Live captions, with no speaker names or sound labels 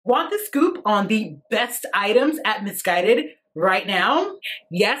Want the scoop on the best items at Missguided right now?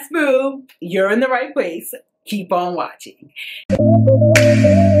 Yes, boo, you're in the right place. Keep on watching.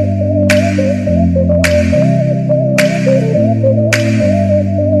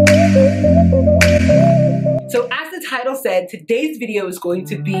 So as the title said, today's video is going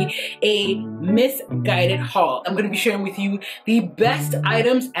to be a Missguided haul. I'm going to be sharing with you the best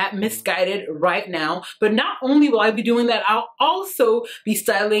items at Missguided right now. But not only will I be doing that, I'll also be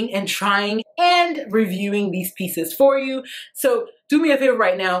styling and trying and reviewing these pieces for you. So do me a favor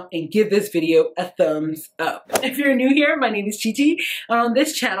right now and give this video a thumbs up. If you're new here, my name is Chichi. On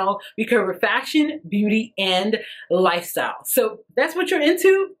this channel, we cover fashion, beauty, and lifestyle. So if that's what you're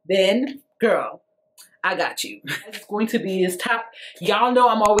into, then girl, I got you. It's going to be this top. Y'all know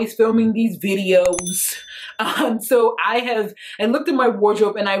I'm always filming these videos. So I looked at my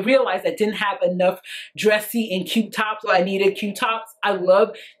wardrobe and I realized I didn't have enough dressy and cute tops. So I needed cute tops. I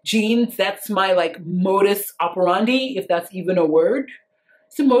love jeans. That's my like modus operandi, if that's even a word.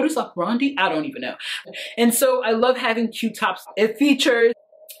 Is it modus operandi? I don't even know. And so I love having cute tops. It features,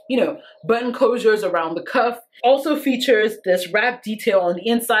 you know, button closures around the cuff. Also features this wrap detail on the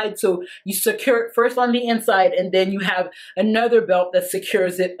inside. So you secure it first on the inside and then you have another belt that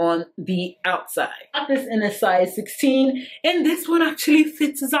secures it on the outside. Got this in a size 16 and this one actually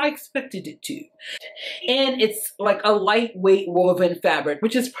fits as I expected it to. And it's like a lightweight woven fabric,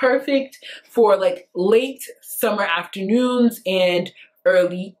 which is perfect for like late summer afternoons and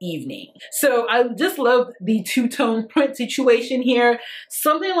early evening. So I just love the two-tone print situation here.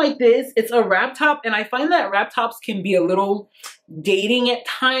 Something like this, it's a wrap top, and I find that wrap tops can be a little dating at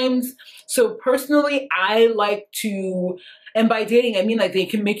times. So personally, I like to, and by dating, I mean like they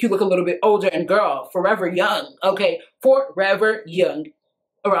can make you look a little bit older, and girl, forever young, okay? Forever young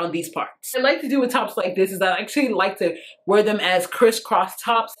around these parts. I like to do with tops like this is I actually like to wear them as crisscross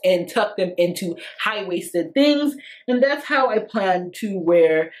tops and tuck them into high-waisted things, and that's how I plan to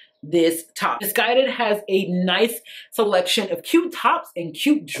wear this top. Missguided has a nice selection of cute tops and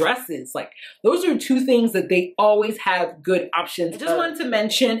cute dresses. Like those are two things that they always have good options. I just wanted to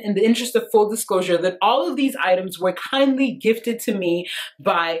mention, in the interest of full disclosure, that all of these items were kindly gifted to me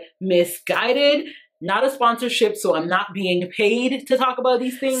by Missguided. Not a sponsorship, so I'm not being paid to talk about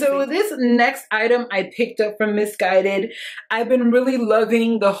these things. So this next item I picked up from Missguided. I've been really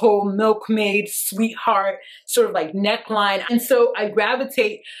loving the whole milkmaid sweetheart sort of like neckline. And so I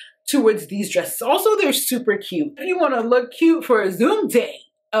gravitate towards these dresses. Also, they're super cute. If you want to look cute for a Zoom day,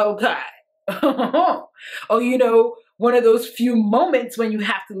 okay. Oh, you know, one of those few moments when you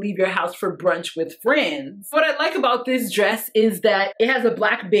have to leave your house for brunch with friends. What I like about this dress is that it has a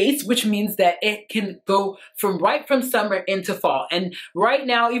black base, which means that it can go right from summer into fall. And right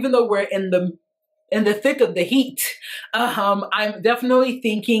now, even though we're in the thick of the heat, I'm definitely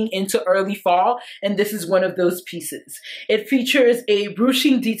thinking into early fall, and this is one of those pieces. It features a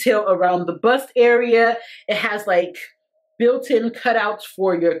ruching detail around the bust area. It has like built-in cutouts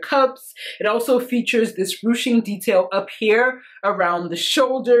for your cups. It also features this ruching detail up here around the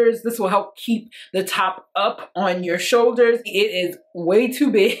shoulders. This will help keep the top up on your shoulders. It is way too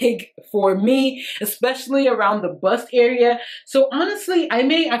big for me, especially around the bust area. So honestly, I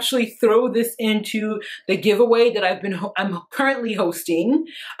may actually throw this into the giveaway that I'm currently hosting.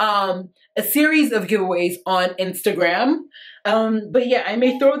 A series of giveaways on Instagram. But yeah, I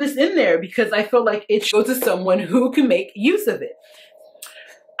may throw this in there because I feel like it shows to someone who can make use of it.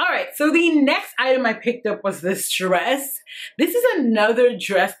 All right, so the next item I picked up was this dress. This is another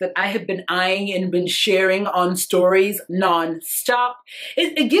dress that I have been eyeing and been sharing on stories non-stop.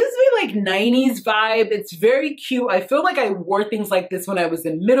 It gives me like 90s vibe. It's very cute. I feel like I wore things like this when I was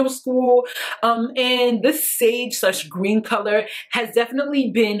in middle school. And this sage/green color has definitely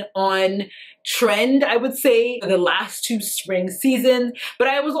been on trend, I would say, for the last two spring seasons. But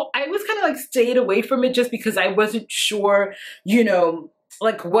I was kind of like stayed away from it just because I wasn't sure, you know,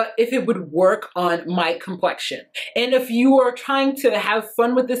 like what if it would work on my complexion. And if you are trying to have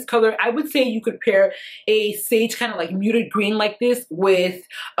fun with this color, I would say you could pair a sage kind of like muted green like this with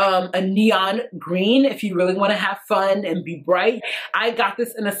a neon green if you really want to have fun and be bright. I got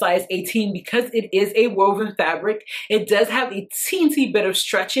this in a size 18 because it is a woven fabric. It does have a teensy bit of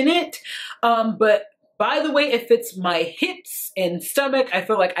stretch in it, but by the way, it fits my hips and stomach. I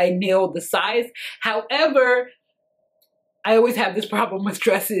feel like I nailed the size. However, I always have this problem with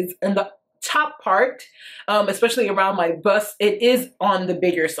dresses and the top part, especially around my bust, it is on the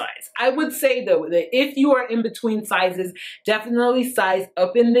bigger size. I would say though that if you are in between sizes, definitely size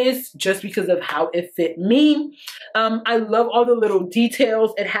up in this just because of how it fit me. I love all the little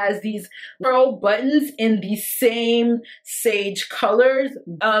details. It has these pearl buttons in the same sage colors.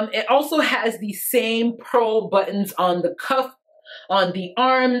 It also has the same pearl buttons on the cuff, on the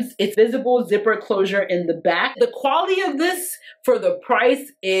arms. It's visible zipper closure in the back. The quality of this for the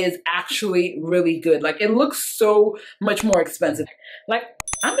price is actually really good. Like, it looks so much more expensive. Like,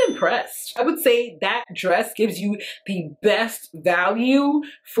 I'm impressed. I would say that dress gives you the best value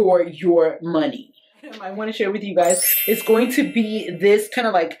for your money. I want to share with you guys, it's going to be this kind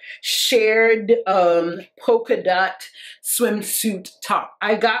of like shared polka dot swimsuit top.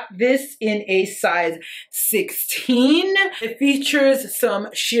 I got this in a size 16. It features some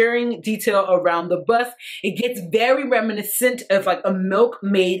shearing detail around the bust. It gets very reminiscent of like a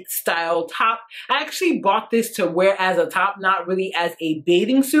milkmaid style top. I actually bought this to wear as a top, not really as a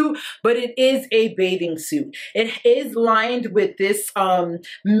bathing suit, but it is a bathing suit. It is lined with this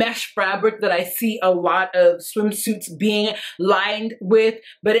mesh fabric that I see a lot of swimsuits being lined with,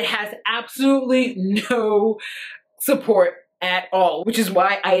 but it has absolutely no support at all, which is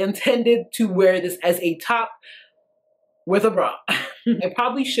why I intended to wear this as a top with a bra. I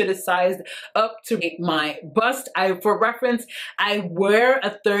probably should have sized up to my bust. For reference, I wear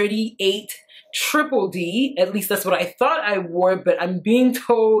a 38 triple D, at least that's what I thought I wore, but I'm being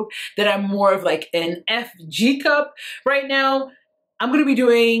told that I'm more of like an FG cup right now. I'm going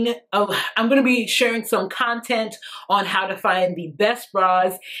to be sharing some content on how to find the best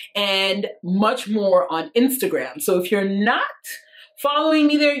bras and much more on Instagram. So if you're not following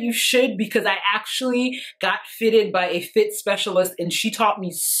me there, you should, because I actually got fitted by a fit specialist and she taught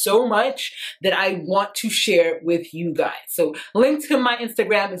me so much that I want to share with you guys. So link to my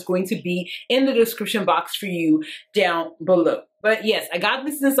Instagram is going to be in the description box for you down below. But yes, I got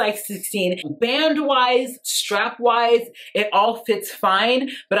this in size 16. Band-wise, strap-wise, it all fits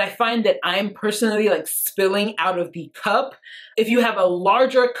fine, but I find that I'm personally like spilling out of the cup. If you have a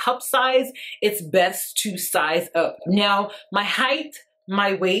larger cup size, it's best to size up. Now, my height,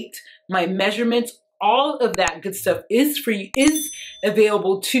 my weight, my measurements, all of that good stuff is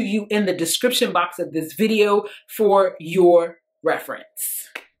available to you in the description box of this video for your reference.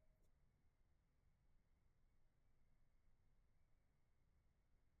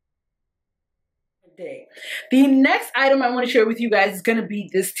 The next item I want to share with you guys is going to be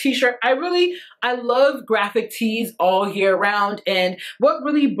this t-shirt. I love graphic tees all year round, and what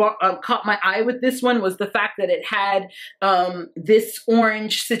really caught my eye with this one was the fact that it had this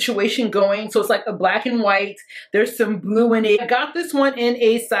orange situation going. So it's like a black and white. There's some blue in it. I got this one in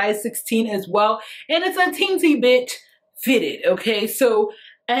a size 16 as well, and it's a teensy bit fitted, okay? So,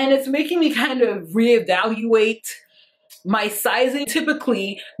 and it's making me kind of reevaluate my sizing.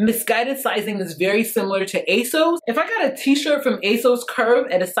 Typically, Missguided sizing is very similar to ASOS. If I got a t-shirt from ASOS Curve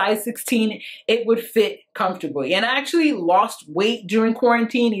at a size 16, it would fit comfortably. And I actually lost weight during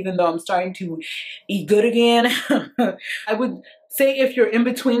quarantine, even though I'm starting to eat good again. I would say if you're in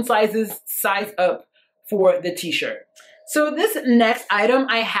between sizes, size up for the t-shirt. So this next item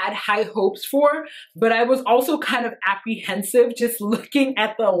I had high hopes for, but I was also kind of apprehensive just looking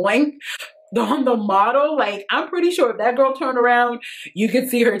at the length on the model. Like, I'm pretty sure if that girl turned around, you could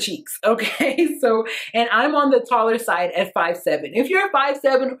see her cheeks, okay? So, and I'm on the taller side at 5'7". If you're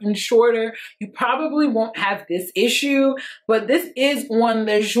 5'7" and shorter, you probably won't have this issue, but this is on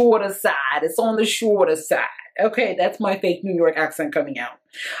the shorter side. It's on the shorter side. Okay, that's my fake New York accent coming out.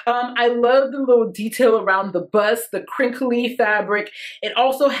 I love the little detail around the bust, the crinkly fabric. It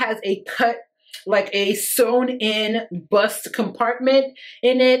also has a cut, like a sewn in bust compartment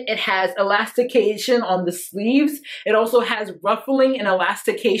in it. It has elastication on the sleeves. It also has ruffling and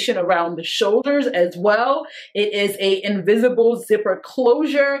elastication around the shoulders as well. It is a invisible zipper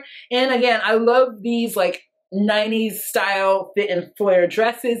closure. And again, I love these like 90s style fit and flare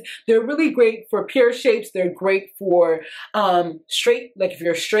dresses. They're really great for pure shapes. They're great for straight, like if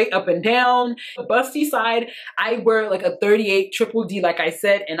you're straight up and down. The busty side, I wear like a 38 triple D, like I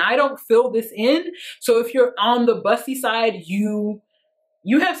said, and I don't fill this in. So if you're on the busty side, you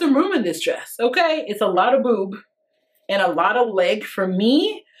have some room in this dress, okay? It's a lot of boob and a lot of leg for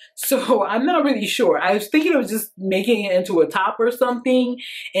me. So I'm not really sure. I was thinking of just making it into a top or something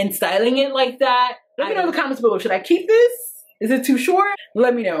and styling it like that. Let me know in the comments below. Should I keep this? Is it too short?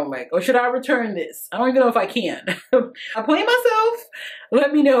 Let me know, like, or should I return this? I don't even know if I can. I'm playing myself.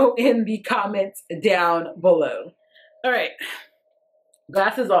 Let me know in the comments down below. All right.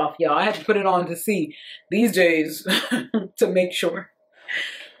 Glasses off, y'all. I have to put it on to see these days to make sure.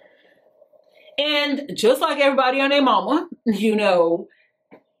 And just like everybody on their mama, you know,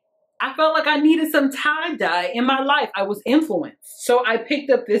 I felt like I needed some tie-dye in my life. I was influenced. So I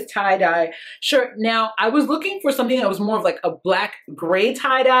picked up this tie-dye shirt. Now, I was looking for something that was more of like a black gray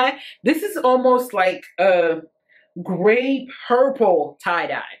tie-dye. This is almost like a gray purple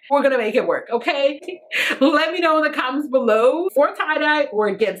tie-dye. We're gonna make it work, okay? Let me know in the comments below for tie-dye or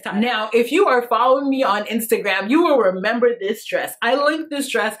against tie-dye. Now, if you are following me on Instagram, you will remember this dress. I linked this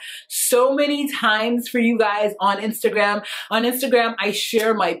dress so many times for you guys on Instagram. On Instagram, I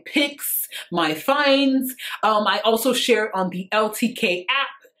share my pics, my finds. I also share it on the LTK app.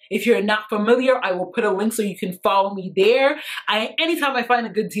 If you're not familiar, I will put a link so you can follow me there. Anytime I find a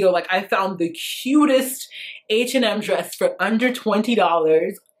good deal, like I found the cutest H&M dress for under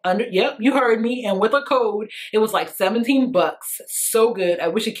 $20. Yep, you heard me. And with a code, it was like 17 bucks. So good. I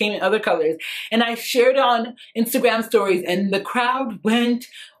wish it came in other colors. And I shared it on Instagram stories and the crowd went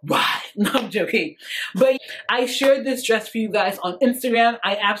wild. No, I'm joking. But I shared this dress for you guys on Instagram.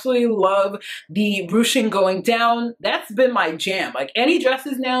 I absolutely love the ruching going down. That's been my jam. Like any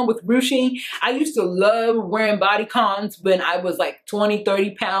dresses now with ruching. I used to love wearing bodycons when I was like 20,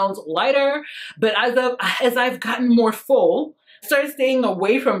 30 pounds lighter. But as I've gotten more full, started staying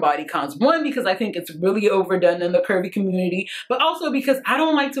away from bodycons. One, because I think it's really overdone in the curvy community, but also because I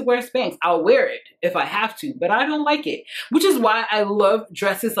don't like to wear Spanx. I'll wear it if I have to, but I don't like it, which is why I love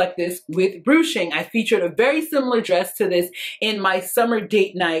dresses like this with ruching. I featured a very similar dress to this in my summer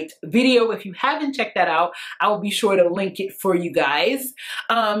date night video. If you haven't checked that out, I'll be sure to link it for you guys.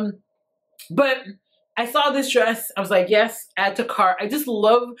 But I saw this dress, I was like, yes, add to cart. I just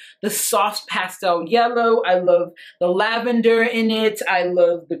love the soft pastel yellow. I love the lavender in it. I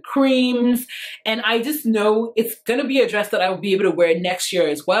love the creams. And I just know it's gonna be a dress that I will be able to wear next year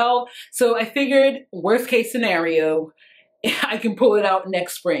as well. So I figured, worst case scenario, I can pull it out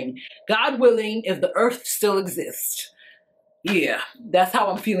next spring. God willing, if the earth still exists. Yeah, that's how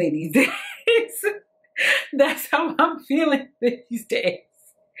I'm feeling these days. That's how I'm feeling these days.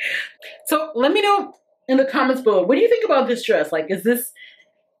 So let me know in the comments below, what do you think about this dress? Like, is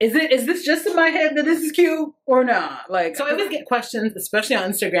this just in my head that this is cute or not? Like, so I always get questions, especially on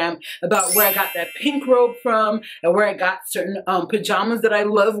Instagram, about where I got that pink robe from, and where I got certain pajamas that I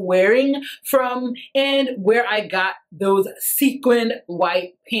love wearing from, and where I got those sequined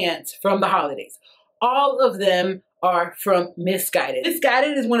white pants from the holidays. All of them are from Missguided.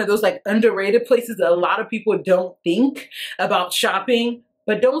 Missguided is one of those like underrated places that a lot of people don't think about shopping.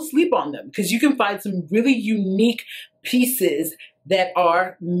 But don't sleep on them because you can find some really unique pieces that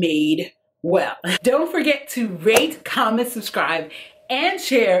are made well. Don't forget to rate, comment, subscribe, and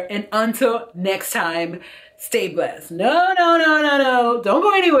share. And until next time, stay blessed. No, don't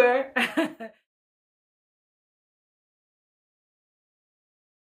go anywhere.